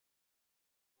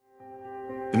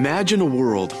Imagine a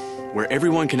world where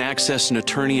everyone can access an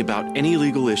attorney about any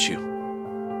legal issue.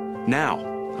 Now,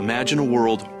 imagine a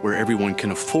world where everyone can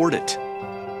afford it.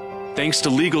 Thanks to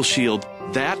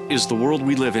LegalShield, that is the world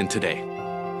we live in today.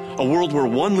 A world where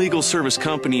one legal service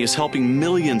company is helping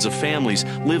millions of families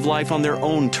live life on their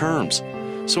own terms.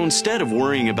 So instead of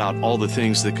worrying about all the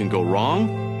things that can go wrong,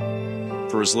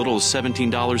 for as little as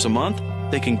 $17 a month,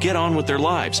 they can get on with their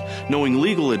lives, knowing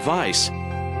legal advice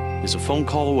is a phone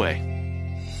call away.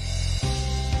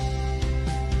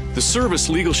 The service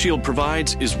LegalShield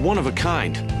provides is one of a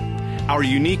kind. Our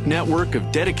unique network of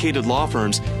dedicated law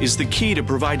firms is the key to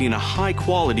providing a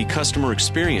high-quality customer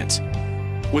experience.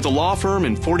 With a law firm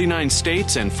in 49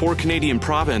 states and 4 Canadian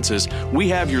provinces, we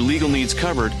have your legal needs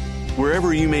covered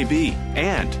wherever you may be.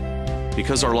 And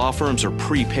because our law firms are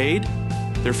prepaid,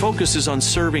 their focus is on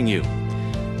serving you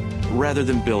rather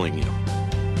than billing you.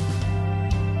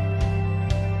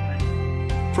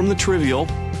 From the trivial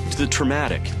to the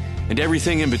traumatic and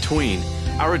everything in between,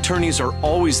 our attorneys are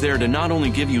always there to not only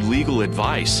give you legal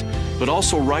advice, but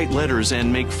also write letters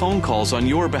and make phone calls on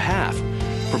your behalf,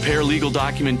 prepare legal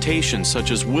documentation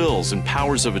such as wills and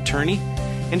powers of attorney,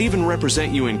 and even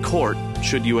represent you in court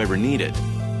should you ever need it.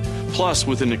 Plus,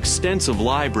 with an extensive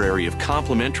library of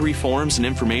complimentary forms and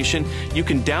information, you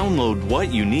can download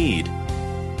what you need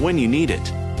when you need it.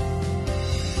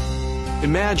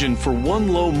 Imagine for one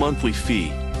low monthly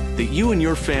fee that you and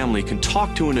your family can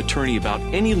talk to an attorney about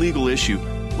any legal issue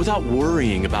without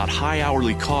worrying about high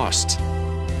hourly costs.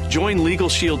 Join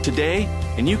LegalShield today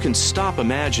and you can stop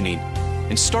imagining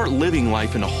and start living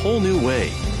life in a whole new way,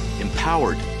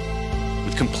 empowered,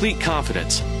 with complete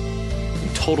confidence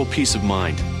and total peace of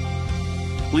mind.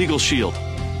 LegalShield.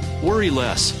 Worry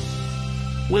less.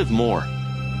 Live more.